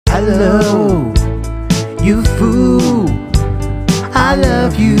Hello, you fool, I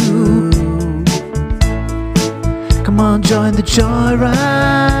love you. Come on, join the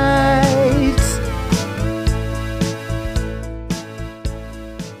joyride.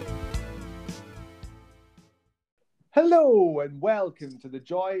 Hello and welcome to the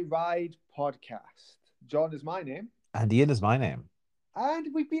Joyride podcast. John is my name. And Ian is my name.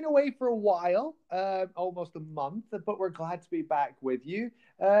 And we've been away for a while, almost a month, but we're glad to be back with you.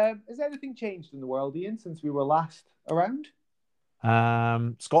 Has anything changed in the world, Ian, since we were last around?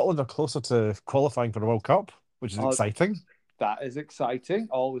 Scotland are closer to qualifying for the World Cup, which is exciting. That is exciting,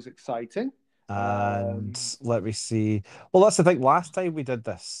 always exciting. And let me see. Well, that's the thing. Last time we did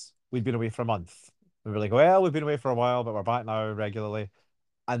this, we'd been away for a month. We were like, well, we've been away for a while, but we're back now regularly.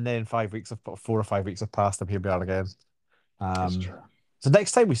 And then 4 or 5 weeks have passed, and here we are again. That's true. So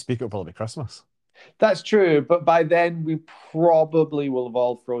next time we speak, it'll probably be Christmas. That's true, but by then we probably will have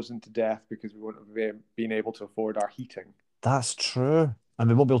all frozen to death because we won't have been able to afford our heating. That's true. And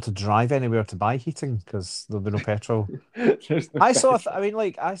we won't be able to drive anywhere to buy heating because there'll be no petrol. I saw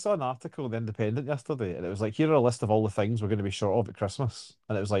an article in The Independent yesterday, and it was like, here are a list of all the things we're going to be short of at Christmas.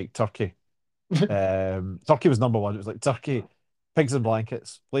 And it was like turkey. Turkey was number one. It was like turkey, pigs and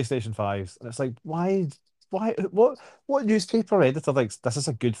blankets, PlayStation 5s. And it's like, what newspaper editor thinks this is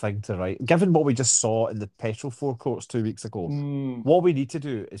a good thing to write? Given what we just saw in the petrol forecourts 2 weeks ago, what we need to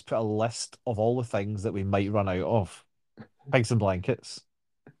do is put a list of all the things that we might run out of. Pigs and blankets.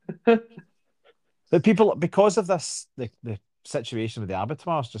 But people, because of this, the situation with the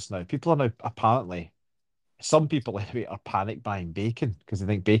abattoirs just now, people are now apparently, some people anyway, are panic buying bacon because they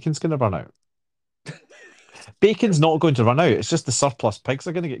think bacon's going to run out. Bacon's not going to run out. It's just the surplus pigs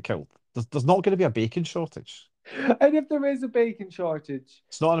are going to get killed. There's not going to be a bacon shortage. And if there is a bacon shortage,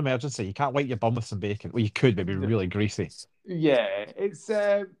 it's not an emergency. You can't wipe your bum with some bacon. Well, you could, maybe really greasy. Yeah, it's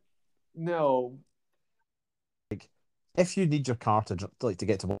no. Like, if you need your car to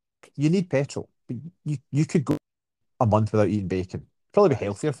get to work, you need petrol. But you could go a month without eating bacon. Probably be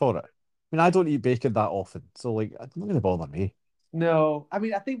healthier for it. I mean, I don't eat bacon that often, so like, it's not going to bother me. No, I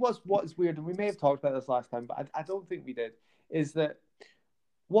mean, I think what's weird, and we may have talked about this last time, but I don't think we did, is that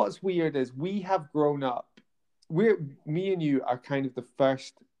what's weird is we have grown up. Me and you are kind of the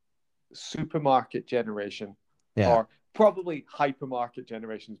first supermarket generation, or probably hypermarket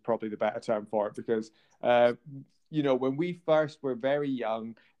generation is probably the better term for it, because when we first were very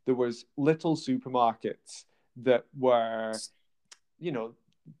young, there was little supermarkets that were,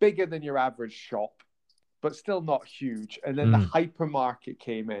 bigger than your average shop, but still not huge. And then the hypermarket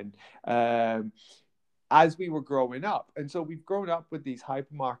came in as we were growing up. And so we've grown up with these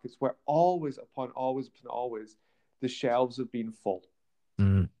hypermarkets where always upon always, the shelves have been full.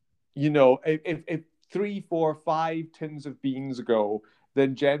 If 3, 4, 5 tins of beans go,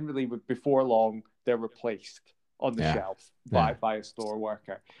 then generally before long, they're replaced on the shelf by a store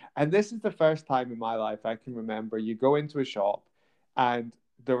worker. And this is the first time in my life I can remember you go into a shop and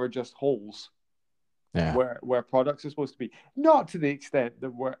there are just holes. Where products are supposed to be, not to the extent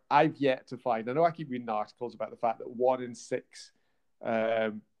that I've yet to find. I know I keep reading articles about the fact that 1 in 6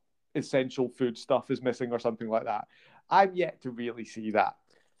 essential food stuff is missing or something like that. I'm yet to really see that.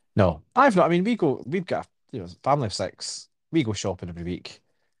 No, I've not. I mean, we've got a family of 6. We go shopping every week.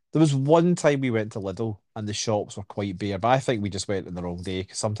 There was one time we went to Lidl and the shops were quite bare, but I think we just went on the wrong day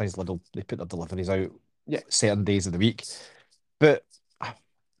because sometimes Lidl, they put their deliveries out certain days of the week. But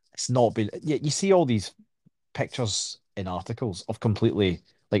it's not been. Yeah, you see all these pictures in articles of completely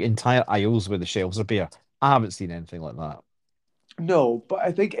like entire aisles where the shelves are bare. I haven't seen anything like that. No, but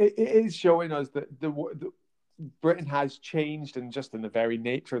I think it is showing us that the Britain has changed, and just in the very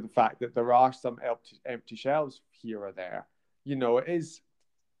nature of the fact that there are some empty shelves here or there. It is.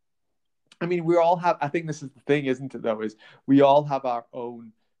 I mean, we all have. I think this is the thing, isn't it? Though, is we all have our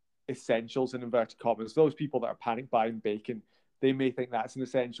own essentials in inverted commas. Those people that are panic buying bacon, they may think that's an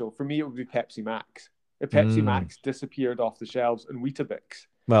essential. For me, it would be Pepsi Max. If Pepsi Max disappeared off the shelves, and Weetabix.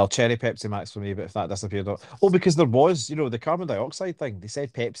 Well, cherry Pepsi Max for me, but if that disappeared, because there was, the carbon dioxide thing. They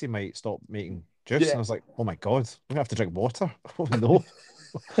said Pepsi might stop making juice, and I was like, oh my god, I'm gonna have to drink water. Oh no,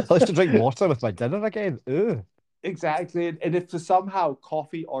 I have to drink water with my dinner again. Ugh. Exactly, and if somehow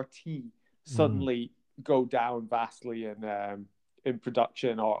coffee or tea suddenly go down vastly in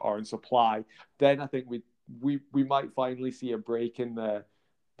production or in supply, then I think we might finally see a break in the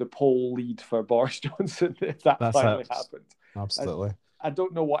poll lead for Boris Johnson if that finally happens. Absolutely. I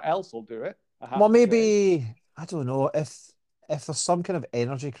don't know what else will do it. Well, maybe I don't know if there's some kind of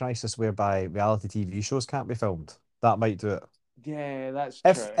energy crisis whereby reality TV shows can't be filmed, that might do it. Yeah, that's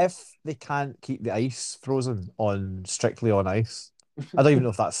true. If they can't keep the ice frozen on Strictly on Ice, I don't even know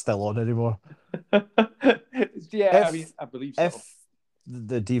if that's still on anymore. Yeah, I mean, If I believe so. if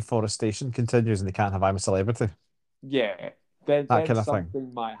the deforestation continues and they can't have I'm a Celebrity, Yeah, then that kind of thing.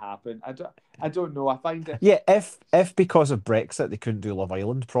 something might happen. I don't know. I find it. Yeah, if because of Brexit they couldn't do Love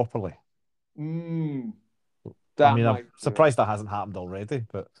Island properly. Mm, I that mean, I'm might do it. surprised that hasn't happened already,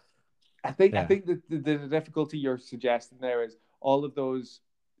 but I yeah, think that the difficulty you're suggesting there is all of those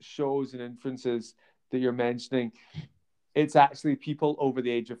shows and inferences that you're mentioning. It's actually people over the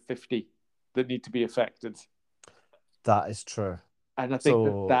age of 50 that need to be affected, that is true. and I think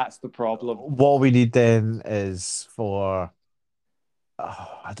that So that's the problem. what we need then is for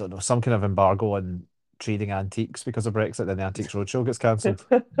I don't know, some kind of embargo on trading antiques because of Brexit, then the Antiques Roadshow gets cancelled.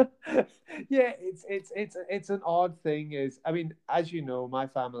 Yeah, it's an odd thing. Is I mean, as you know, my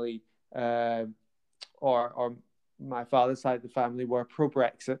family, um, or my father's side of the family were pro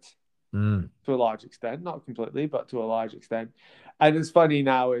Brexit Mm, to a large extent, not completely, but to a large extent. And it's funny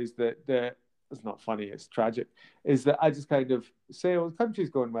now is that the it's not funny, it's tragic. Is that I just kind of say, "Well, the country's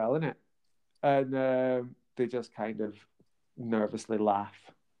going well, isn't it?" And they just kind of nervously laugh.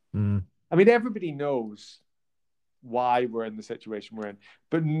 mm, I mean, everybody knows why we're in the situation we're in,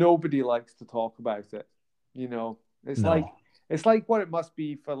 but nobody likes to talk about it. You know, no. it's like what it must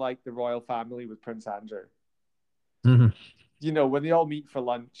be for like the royal family with Prince Andrew. Mhm. You know, when they all meet for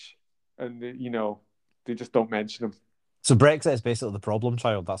lunch and they just don't mention him. So Brexit is basically the problem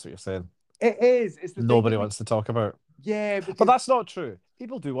child, that's what you're saying. It is. It's the thing. I Nobody mean, wants to talk about. yeah, But because that's not true.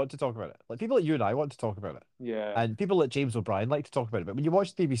 People do want to talk about it. Like people like you and I want to talk about it. yeah, And people like James O'Brien like to talk about it. But when you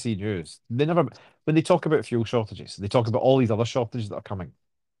watch the BBC News, they never when they talk about fuel shortages, they talk about all these other shortages that are coming.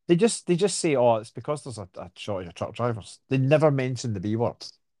 They just say, oh, it's because there's a shortage of truck drivers. They never mention the B word.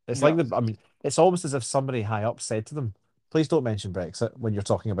 It's like no. the I mean, it's almost as if somebody high up said to them, please don't mention Brexit when you're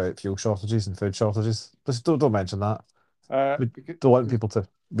talking about fuel shortages and food shortages. Just don't mention that. We don't want Because people to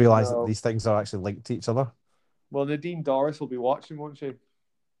realise that no. these things are actually linked to each other. Well, Nadine Doris will be watching, won't she?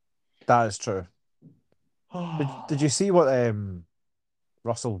 That is true. Did you see what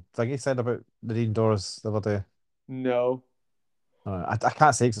Russell Thingy said about Nadine Dorries the other day? No. I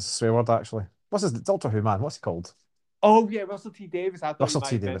can't say 'cause it's a swear word actually. What's his Doctor Who man? What's he called? Oh yeah, Russell T Davis. I thought you Russell might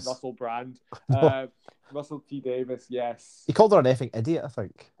T have meant Davis. Russell Brand. No, Russell T Davis. Yes, he called her an effing idiot. I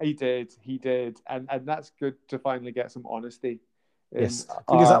think. he did. He did, and that's good to finally get some honesty in Yes,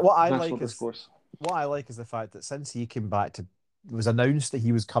 because our what I national like is discourse. the fact that since he came back to, it was announced that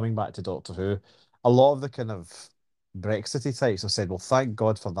he was coming back to Doctor Who, a lot of the kind of Brexity types have said, "Well, thank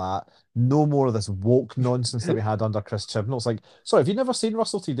God for that. No more of this woke nonsense that we had under Chris Chibnall." It's like, sorry, have you never seen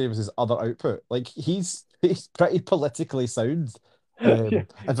Russell T Davis's other output? Like, he's pretty politically sound. Yeah, In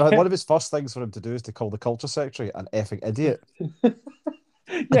fact, yeah, one of his first things for him to do is to call the culture secretary an effing idiot and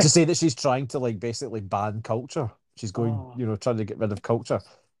yeah. to say that she's trying to like basically ban culture. She's going, Oh, trying to get rid of culture.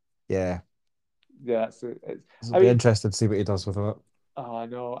 Yeah. yeah. So it's, It'll I be mean, interesting to see what he does with it. oh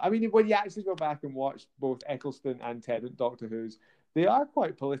no. I mean, when you actually go back and watch both Eccleston and Tennant Doctor Who's, they are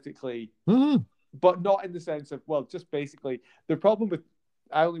quite politically, Mhm. but not in the sense of just basically the problem with.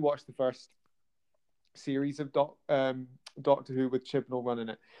 I only watched the first series of Doctor Who with Chibnall running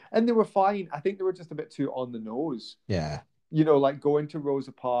it, and they were fine. I think they were just a bit too on the nose. Yeah. Like going to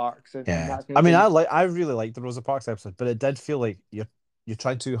Rosa Parks and Yeah. that kind I of mean, thing. I really liked the Rosa Parks episode, but it did feel like you're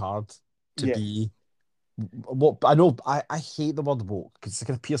trying too hard to Yes, be what I know I hate the word woke because it's a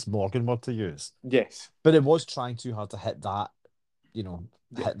kind of Pierce Morgan word to use. yes, But it was trying too hard to hit that, yeah.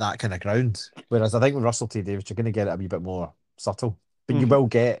 hit that kind of ground. Whereas I think with Russell T Davies, you're gonna get it a wee bit more subtle. But you Mhm. will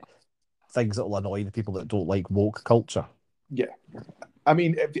get things that will annoy the people that don't like woke culture. Yeah. I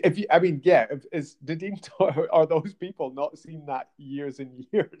mean, if you, I mean, yeah, is Nadine are those people not seen that years and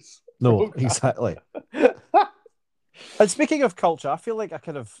years No, program? exactly. And speaking of culture, I feel like a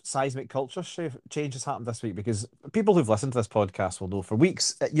kind of seismic culture change has happened this week because people who've listened to this podcast will know for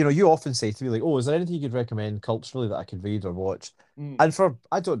weeks, you often say to me, like, oh, is there anything you could recommend culturally that I could read or watch? Mm. And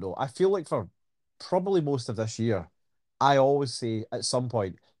I don't know, I feel like for probably most of this year, I always say at some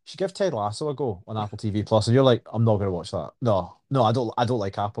point, you should give Ted Lasso a go on Apple TV Plus, and you're like, I'm not going to watch that. No, no, I don't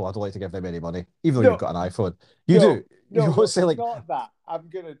like Apple. I don't like to give them any money, even though you've No, got an iPhone. You do. no, You no, won't no. say It's like, not that. I'm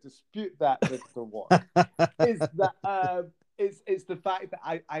gonna dispute that, Mr. Warren. Is that it's the fact that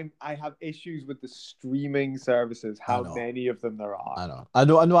I have issues with the streaming services, I how know, many of them there are. I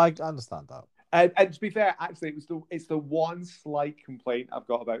understand that. And to be fair, actually, it's the one slight complaint I've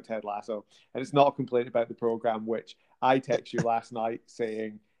got about Ted Lasso, and it's not a complaint about the program, which I text you last night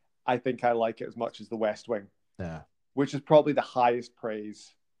saying I think I like it as much as The West Wing, Yeah. which is probably the highest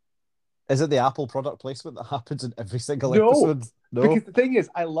praise. Is it the Apple product placement that happens in every single No, episode? because No. the thing is,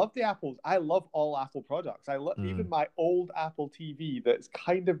 I love the Apples. I love all Apple products. I love even Mm, my old Apple TV. That's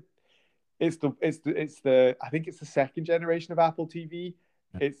kind of it's the I think it's the second generation of Apple TV.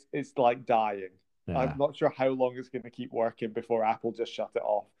 It's like dying. I'm yeah, not sure how long it's going to keep working before Apple just shut it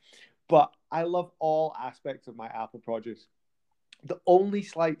off. But I love all aspects of my Apple produce. The only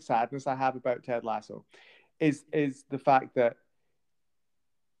slight sadness I have about Ted Lasso is the fact that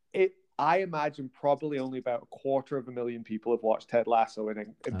it I imagine probably only about 250,000 people have watched Ted Lasso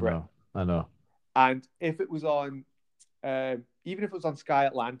in I Britain. know. I know. And if it was on even if it was on Sky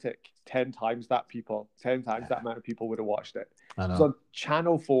Atlantic, 10 times that Yeah, amount of people would have watched it. I If it was know. on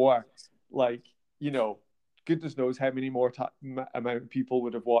Channel 4, like, goodness knows how many more amount of people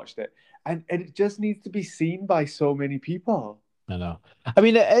would have watched it. And it just needs to be seen by so many people. I know. I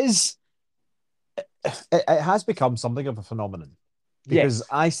mean, it is. It has become something of a phenomenon because Yes.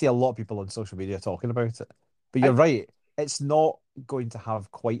 I see a lot of people on social media talking about it. But you're And right, it's not going to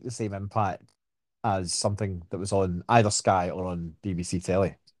have quite the same impact as something that was on either Sky or on BBC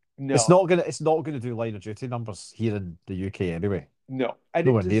Telly. no, It's not gonna do Line of Duty numbers here in the UK anyway. no. And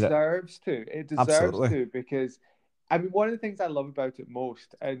it Nowhere near it. deserves to. It deserves Absolutely. to because I mean one of the things I love about it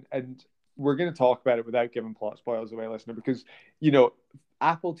most, and we're gonna talk about it without giving plot spoilers away, listener, because you know,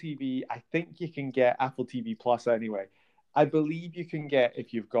 Apple TV, I think you can get Apple TV Plus anyway. I believe you can get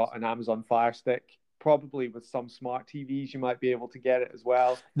if you've got an Amazon Fire Stick. Probably with some smart TVs, you might be able to get it as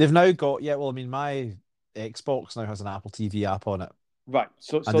well. They've now got, yeah, well, I mean, my Xbox now has an Apple TV app on it, Right.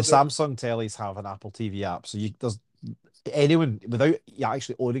 So and the so there Samsung tellies have an Apple TV app. So there's anyone without you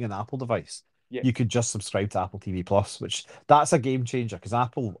actually owning an Apple device, you yes. could just subscribe to Apple TV Plus, which that's a game changer because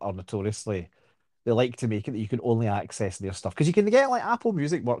Apple are notoriously they like to make it that you can only access their stuff because you can get like Apple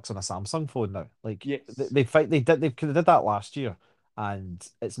Music works on a Samsung phone now. Like Yes. they did that last year, and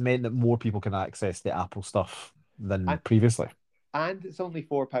it's meant that more people can access the Apple stuff than And previously. and it's only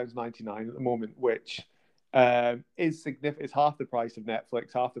 £4.99 at the moment, which is significant. It's half the price of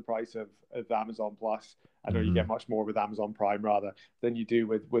Netflix, half the price of Amazon Plus. I know you get Hmm. much more with Amazon Prime rather than you do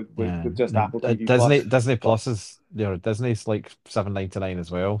Yeah, with just and Apple TV Plus. Disney But Plus is Disney's like 7.99 as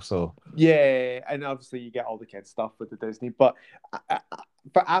well. So yeah, and obviously you get all the kids stuff with the Disney. But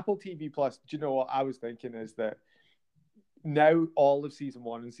for Apple TV Plus, do you know what I was thinking is that now all of season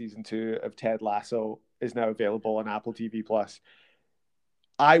 1 and season 2 of Ted Lasso is now available on Apple TV Plus.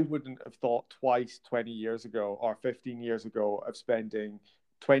 I wouldn't have thought twice 20 years ago or 15 years ago of spending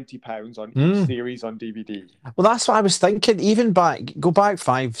 £20 on each mm. series on DVD. Well, that's what I was thinking. Even go back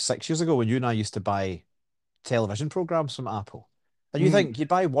 5, 6 years ago when you and I used to buy television programs from Apple. And you Mm, think you'd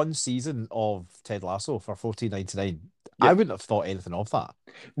buy one season of Ted Lasso for 14.99. I yeah, wouldn't have thought anything of that.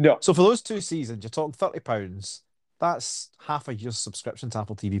 no, So for those 2 seasons, you're talking £30. That's half a year's subscription to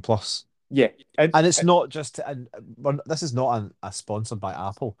Apple TV Plus. yeah, and And it's not just and this is not a sponsored by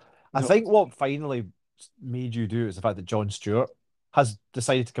Apple. I no, think what finally made you do is the fact that Jon Stewart has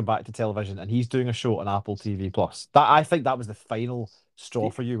decided to come back to television and he's doing a show on Apple TV Plus. That I think that was the final straw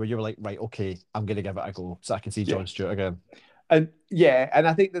for you where you were like, right, okay, I'm gonna give it a go so I can see yeah, Jon Stewart again. and yeah, and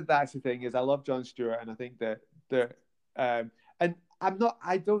I think that that's the thing is I love Jon Stewart, and I think that um, and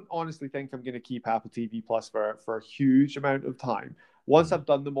I don't honestly think I'm going to keep Apple TV Plus for a huge amount of time. Once Mm. I've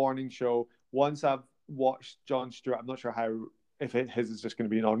done the morning show, once I've watched Jon Stewart, I'm not sure how if his is just going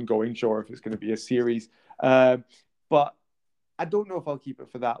to be an ongoing show or if it's going to be a series. But I don't know if I'll keep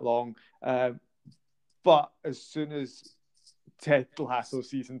it for that long. But as soon as Ted Lasso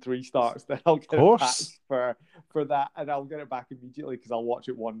season 3 starts, then I'll Of get it back course. for that, and I'll get it back immediately because I'll watch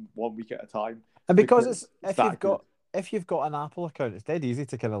it one week at a time And because because it's it's that good. if you've got an Apple account, it's dead easy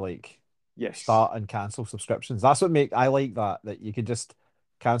to kind of like Yes, start and cancel subscriptions. That's what make I like that you can just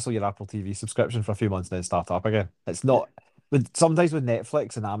cancel your Apple TV subscription for a few months and then start up again. It's yeah, not with sometimes with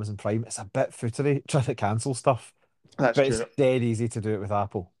Netflix and Amazon Prime, it's a bit footery trying to cancel stuff, that's but it's true. dead easy to do it with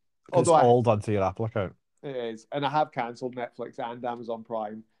Apple because it's Although all done through your Apple account. it is, and I have cancelled Netflix and Amazon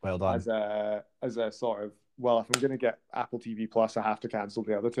Prime Well done. as a sort of well, if I'm going to get Apple TV Plus, I have to cancel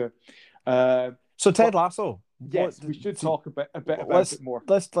the other two. Um, So but Ted Lasso, what? yes, we should So talk a bit about let's it more.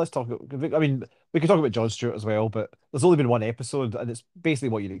 let's talk. I mean, we could talk about Jon Stewart as well, but there's only been one episode, and it's basically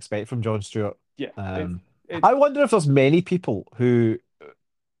what you'd expect from Jon Stewart. Yeah, Um, it's I wonder if there's many people who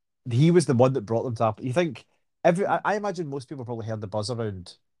he was the one that brought them to Apple. You think I imagine most people probably heard the buzz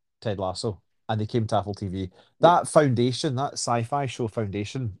around Ted Lasso and they came to Apple TV. yeah. That Foundation, that sci-fi show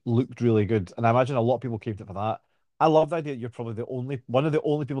Foundation, looked really good, and I imagine a lot of people came to it for that. I love the idea that you're probably the only one of the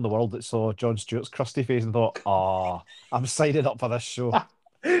only people in the world that saw Jon Stewart's crusty face and thought, "Ah, I'm signing up for this show."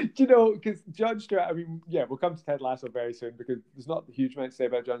 Do you know, because Jon Stewart, I mean, yeah, we'll come to Ted Lasso very soon because there's not a huge amount to say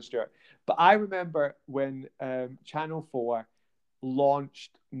about Jon Stewart. But I remember when Channel 4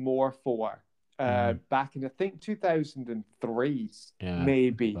 launched More 4 Mm, back in, I think, 2003, yeah,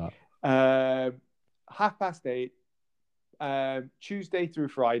 maybe. that. 8:30, Tuesday through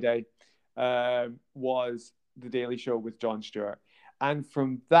Friday, was The Daily Show with Jon Stewart. And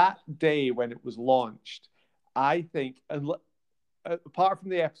from that day when it was launched, I think, apart from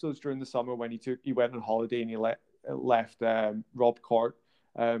the episodes during the summer when he went on holiday and left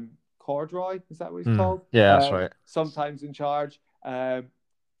Cordroy, is that what he's Mm, called? yeah, that's right. Sometimes in charge.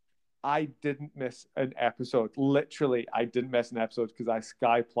 I didn't miss an episode. Literally, I didn't miss an episode because I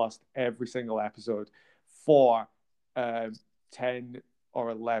Sky Plussed every single episode for um, 10 or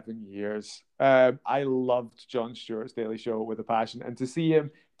 11 years. I loved Jon Stewart's Daily Show with a passion. And to see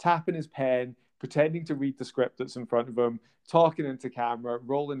him tapping his pen, pretending to read the script that's in front of him, talking into camera,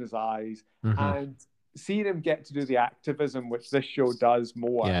 rolling his eyes, Hmm. and seeing him get to do the activism, which this show does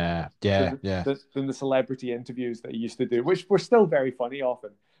more Yeah, yeah, yeah. than the celebrity interviews that he used to do, which were still very funny often.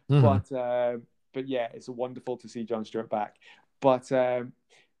 Hmm. But but yeah, it's wonderful to see Jon Stewart back. But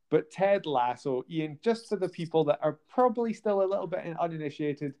Ted Lasso, Ian, just for the people that are probably still a little bit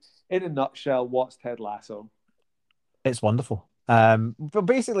uninitiated, in a nutshell, what's Ted Lasso? It's wonderful. But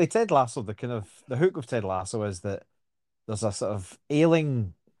basically, Ted Lasso, the hook of Ted Lasso is that there's a sort of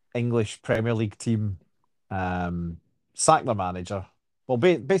ailing English Premier League team, um, sack their manager. Well,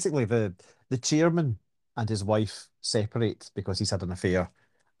 basically the chairman and his wife separate because he's had an affair,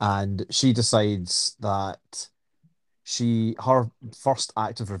 and she decides that her first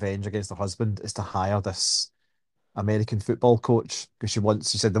act of revenge against her husband is to hire this American football coach because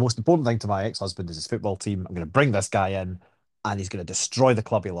she said the most important thing to my ex-husband is his football team. I'm going to bring this guy in and he's going to destroy the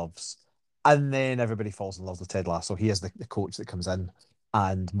club he loves. And then everybody falls in love with Ted Lasso. He is the coach that comes in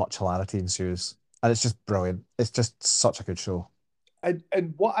and much hilarity ensues. And it's just brilliant. It's just such a good show. And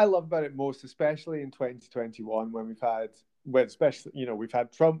what I love about it most, especially in 2021, when especially we've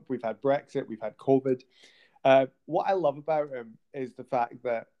had Trump, we've had Brexit, we've had COVID. What I love about him is the fact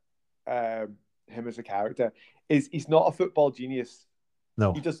that him as a character is he's not a football genius.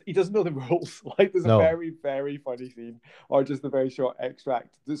 No, He doesn't know the rules. Like there's a no. very very funny scene, or just a very short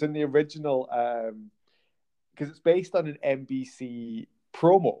extract that's in the original, because it's based on an NBC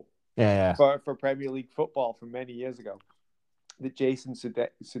promo Yeah, yeah. for Premier League football from many years ago. That Jason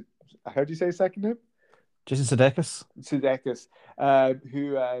how do you say his second name? Jason Sudeikis. Sudeikis,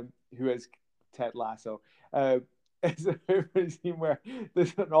 who is Ted Lasso. It's a scene where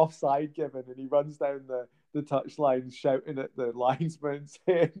there's an offside given, and he runs down the touchline shouting at the linesman,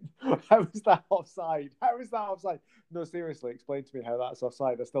 saying, "How is that offside? How is that offside?" No, seriously, explain to me how that's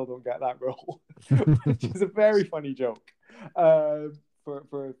offside. I still don't get that rule, which is a very funny joke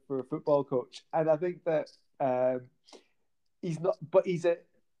for a football coach. And I think that he's not, but he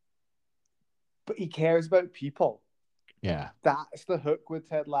cares about people. Yeah, That's the hook with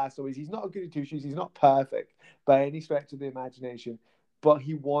Ted Lasso. Is he's not a goody two shoes. He's not perfect by any stretch of the imagination, but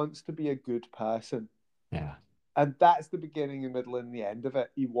he wants to be a good person, yeah. and that's the beginning and middle and the end of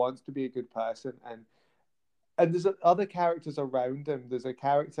it. He wants to be a good person, and there's other characters around him. There's a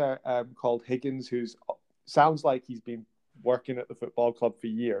character called Higgins who's sounds like he's been working at the football club for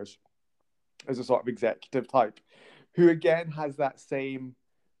years as a sort of executive type, who again has that same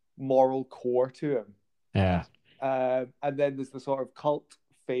moral core to him. Yeah. And then there's the sort of cult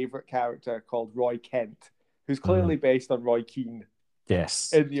favorite character called Roy Kent, who's Mm. clearly based on Roy Keane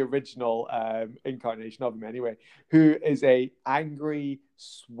Yes. in the original incarnation of him, anyway. Who is a angry,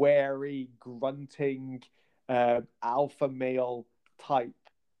 sweary, grunting alpha male type,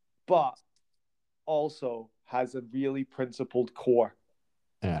 but also has a really principled core.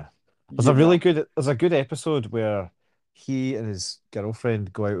 Yeah. You know, There's a good episode where he and his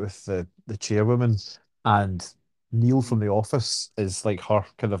girlfriend go out with the chairwoman and Neil from The Office is like her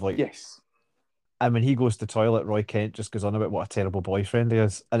kind of like, yes, and when he goes to the toilet, Roy Kent just goes on about what a terrible boyfriend he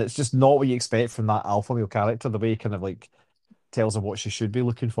is. And it's just not what you expect from that alpha male character, the way he kind of like tells her what she should be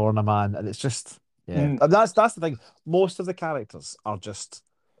looking for in a man. And it's just, yeah. mm, And that's the thing. Most of the characters are just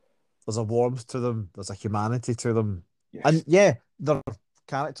there's a warmth to them, there's a humanity to them. And yes, yeah, they're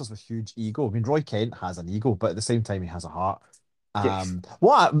characters with huge ego. I mean, Roy Kent has an ego, but at the same time, he has a heart. yes,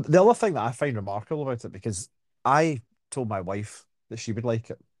 The other thing that I find remarkable about it, because I told my wife that she would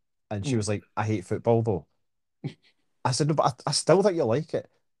like it, and she mm, was like, I hate football though. I said, no, but I still think you like it.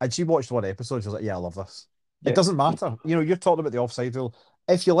 And she watched one episode, she was like, yeah, I love this. It yeah, doesn't matter. You know, you're talking about the offside rule.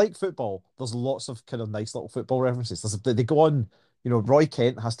 If you like football, there's lots of kind of nice little football references. They go on, Roy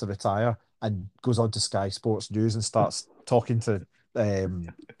Kent has to retire and goes on to Sky Sports News and starts talking to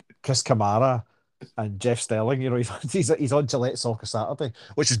Chris Kamara and Jeff Stelling. You know, he's on Gillette Soccer Saturday,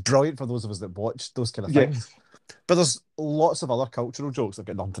 which is brilliant for those of us that watch those kind of things. Yes. But there's lots of other cultural jokes that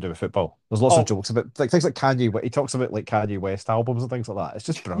have got nothing to do with football. There's lots of Oh, jokes about like things like He talks about like Kanye West albums and things like that. It's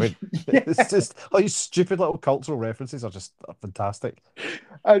just brilliant. It's yeah. just all these stupid little cultural references are just fantastic.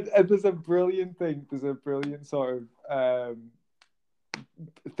 And there's a brilliant thing. There's a brilliant sort of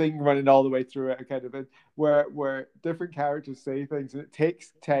thing running all the way through it, kind of where different characters say things, and it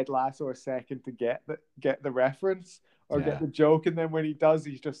takes Ted Lasso a second to get the reference or get Yeah. the joke, and then when he does,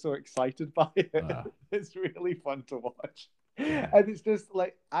 he's just so excited by it. Uh, It's really fun to watch, yeah. and it's just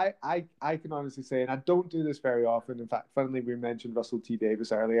like I can honestly say, and I don't do this very often. In fact, funnily, we mentioned Russell T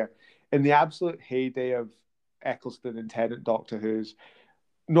Davies earlier. In the absolute heyday of Eccleston and Tennant Doctor Who's,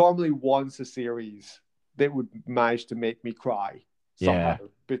 normally once a series that would manage to make me cry somehow Yeah.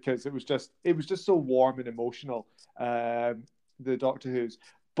 because it was just so warm and emotional. The Doctor Who's,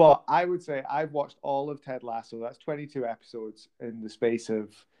 but I would say I've watched all of Ted Lasso. That's 22 episodes in the space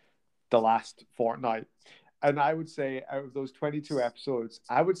of the last fortnight, and I would say out of those 22 episodes,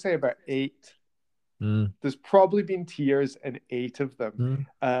 I would say about eight. Mm, There's probably been tears in eight of them,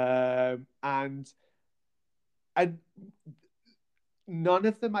 mm, and none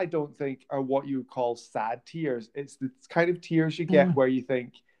of them I don't think are what you would call sad tears. It's the kind of tears you get mm. where you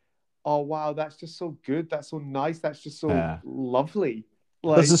think, "Oh wow, that's just so good. That's so nice. That's just so Yeah. lovely."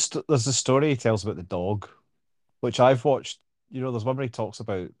 Like, There's a story he tells about the dog, which I've watched. You know, there's one where he talks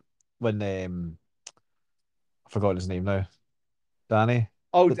about when I've forgotten his name now. Danny.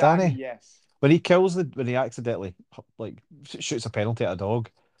 oh, Is it Danny, Danny? yes. When he accidentally like shoots a penalty at a dog.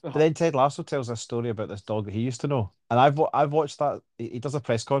 But then Ted Lasso tells a story about this dog that he used to know, and I've watched that. He does a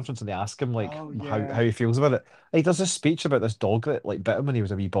press conference and they ask him like Oh how yeah. he feels about it. And he does a speech about this dog that like bit him when he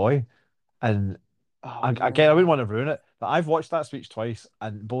was a wee boy, and Oh again I wouldn't yeah. want to ruin it, but I've watched that speech twice,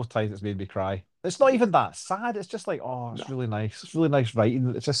 and both times it's made me cry. It's not even that sad. It's just like oh, it's No. really nice. It's really nice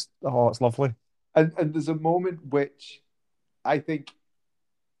writing. It's just oh, it's lovely. And there's a moment which I think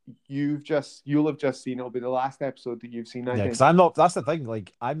you'll have just seen. It'll be the last episode that you've seen, I Yeah, because think. I'm not. That's the thing.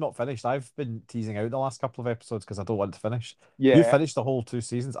 Like, I'm not finished. I've been teasing out the last couple of episodes because I don't want to finish. You Yeah. finished the whole two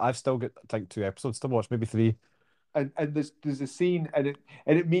seasons. I've still got, I think, two episodes to watch, maybe three. And there's a scene, and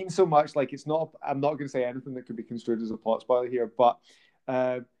it means so much. Like, it's not, I'm not going to say anything that could be construed as a plot spoiler here, but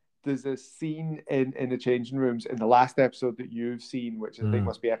uh, there's a scene in the changing rooms in the last episode that you've seen, which I think Mm,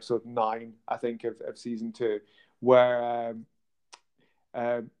 must be episode 9, I think, of season 2, where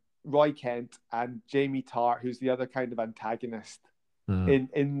um, Roy Kent and Jamie Tart, who's the other kind of antagonist mm.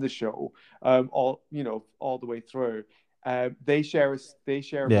 in the show, all the way through. They share a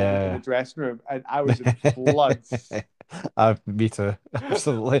moment in the Yeah. dressing room, and I was in floods. Me too.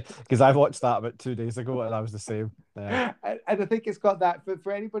 Absolutely. Because I watched that about 2 days ago and I was the same. Yeah. And I think it's got that. But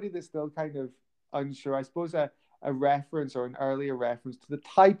for anybody that's still kind of unsure, I suppose a reference or an earlier reference to the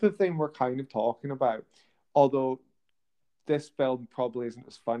type of thing we're kind of talking about, although this film probably isn't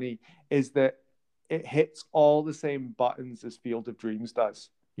as funny, is that it hits all the same buttons as Field of Dreams does.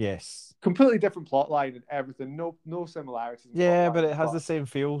 Yes. Completely different plot line and everything. No similarities in plot Yeah, but line, it has the but same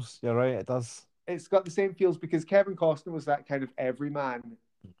feels. You're right, it does. it's got the same feels because Kevin Costner was that kind of everyman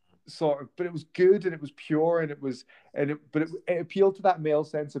sort of, but it was good and it was pure and it appealed to that male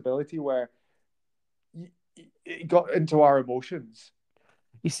sensibility where it got into our emotions.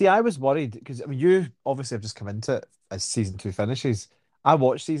 You see, I was worried because I mean, you obviously have just come into it as season two finishes. I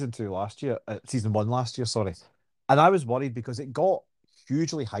watched season two last year, season one last year, sorry, and I was worried because it got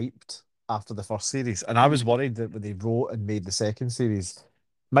hugely hyped after the first series, and I was Mm. worried that when they wrote and made the second series,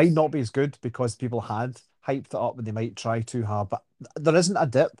 might not be as good because people had hyped it up and they might try too hard. But there isn't a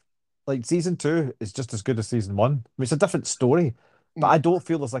dip. Like season two is just as good as season one. I mean, it's a different story, but Mm. I don't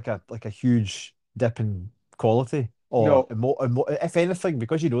feel there's like a huge dip in quality or No, if anything,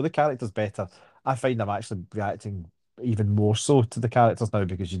 because you know the characters better. I find I'm actually reacting even more so to the characters now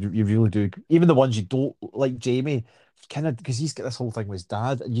because you really do. Even the ones you don't like, Jamie, kind of because he's got this whole thing with his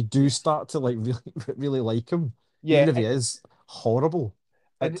dad, and you do start to like really really like him, even yeah, if he is horrible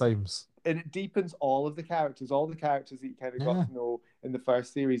at and times. and it deepens all the characters that you kind of got Yeah. to know in the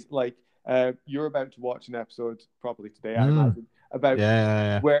first series. Like, you're about to watch an episode probably today, I Mm. imagine, about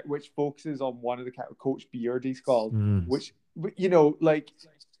Yeah. which focuses on one of the Coach Beard, he's called, Mm. which, like,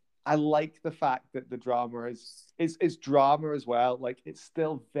 I like the fact that the drama is drama as well. Like, it's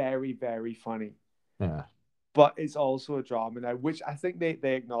still very very funny, Yeah. but it's also a drama now, which I think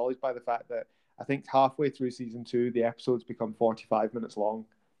they acknowledge by the fact that I think halfway through season 2 the episodes become 45 minutes long.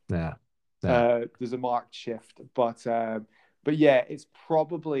 Yeah. Yeah. There's a marked shift, but yeah, it's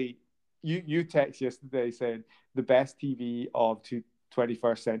probably you text yesterday saying the best TV of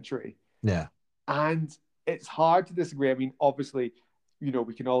 21st century. Yeah. And it's hard to disagree. I mean, obviously,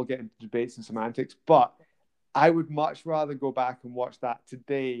 we can all get into debates and semantics, but I would much rather go back and watch that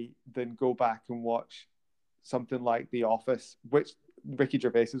today than go back and watch something like The Office, which Ricky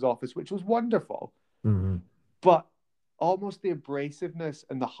Gervais's Office, which was wonderful. Mm-hmm. But almost the abrasiveness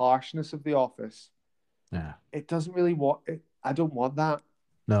and the harshness of The Office, Yeah. it doesn't really want it. I don't want that.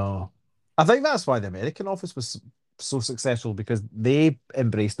 No. I think that's why the American Office was so successful because they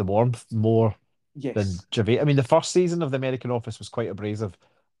embraced the warmth more than Yes. Gervais. I mean, the first season of the American Office was quite abrasive,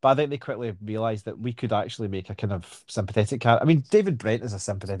 but I think they quickly realised that we could actually make a kind of sympathetic character. I mean, David Brent is a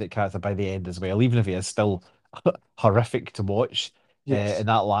sympathetic character by the end as well, even if he is still horrific to watch Yes. in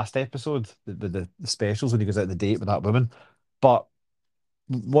that last episode, the specials when he goes out on the date with that woman. But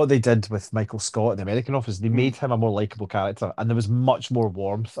what they did with Michael Scott in the American Office, they Mm. made him a more likable character, and there was much more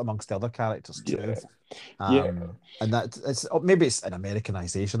warmth amongst the other characters too. Yeah. Yeah. And that it's maybe it's an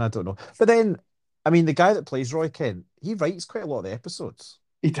Americanization, I don't know. But then, I mean, the guy that plays Roy Kent, he writes quite a lot of the episodes,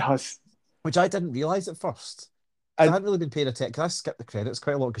 He does. which I didn't realize at first. 'Cause I And hadn't really been paying attention. Because I skipped the credits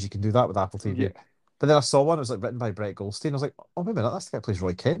quite a lot because you can do that with Apple yeah. TV. But then I saw one, it was like written by Brett Goldstein. I was like, oh, wait a minute, that's the guy that plays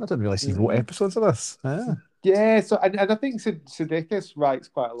Roy Kent. I didn't realize he wrote Mm. episodes of this. Yeah. Yeah, so and I think Sudeikis writes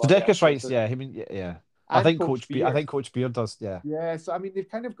quite a lot of the Sudeikis writes, episodes, yeah. I mean, yeah. I and think Coach I Beard. think Coach Beard does, yeah. Yeah, so I mean they've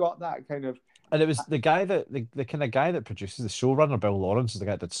kind of got that kind of. And it was the guy that the kind of guy that produces the showrunner, Bill Lawrence, is the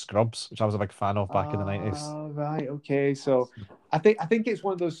guy that did Scrubs, which I was a big fan of back in the 90s. Right, okay. So I think it's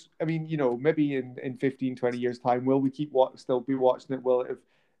one of those. I mean, maybe in 15, 20 years time, will we still be watching it? Will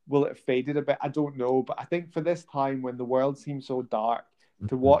it have faded a bit? I don't know, but I think for this time when the world seems so dark,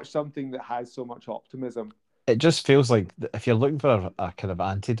 to Mhm. watch something that has so much optimism. It just feels like if you're looking for a kind of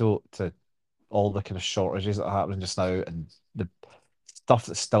antidote to all the kind of shortages that are happening just now and the stuff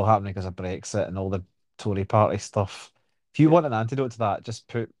that's still happening because of Brexit and all the Tory party stuff, if you Yeah, want an antidote to that, just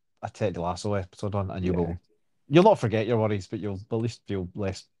put a Ted Lasso episode on and yeah. you'll not forget your worries, but you'll at least feel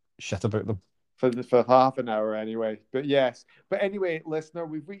less shit about them. For half an hour anyway. But yes. But anyway, listener,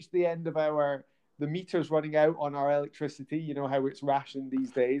 we've reached the end of the meters running out on our electricity. You know how it's rationed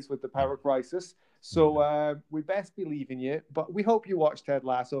these days with the power crisis. So we best be leaving you. But we hope you watch Ted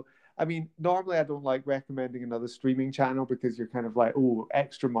Lasso. I mean, normally I don't like recommending another streaming channel because you're kind of like, oh,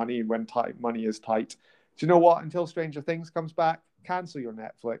 extra money when money is tight. Do you know what? Until Stranger Things comes back, cancel your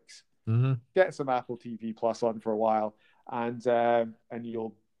Netflix, Hmm. get some Apple TV Plus on for a while, and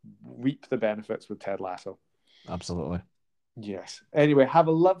you'll reap the benefits with Ted Lasso. Absolutely. Yes. Anyway, have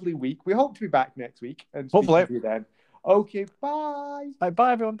a lovely week. We hope to be back next week and speak Hopefully. to you then. Okay, bye. Bye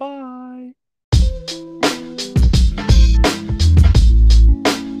bye everyone. Bye.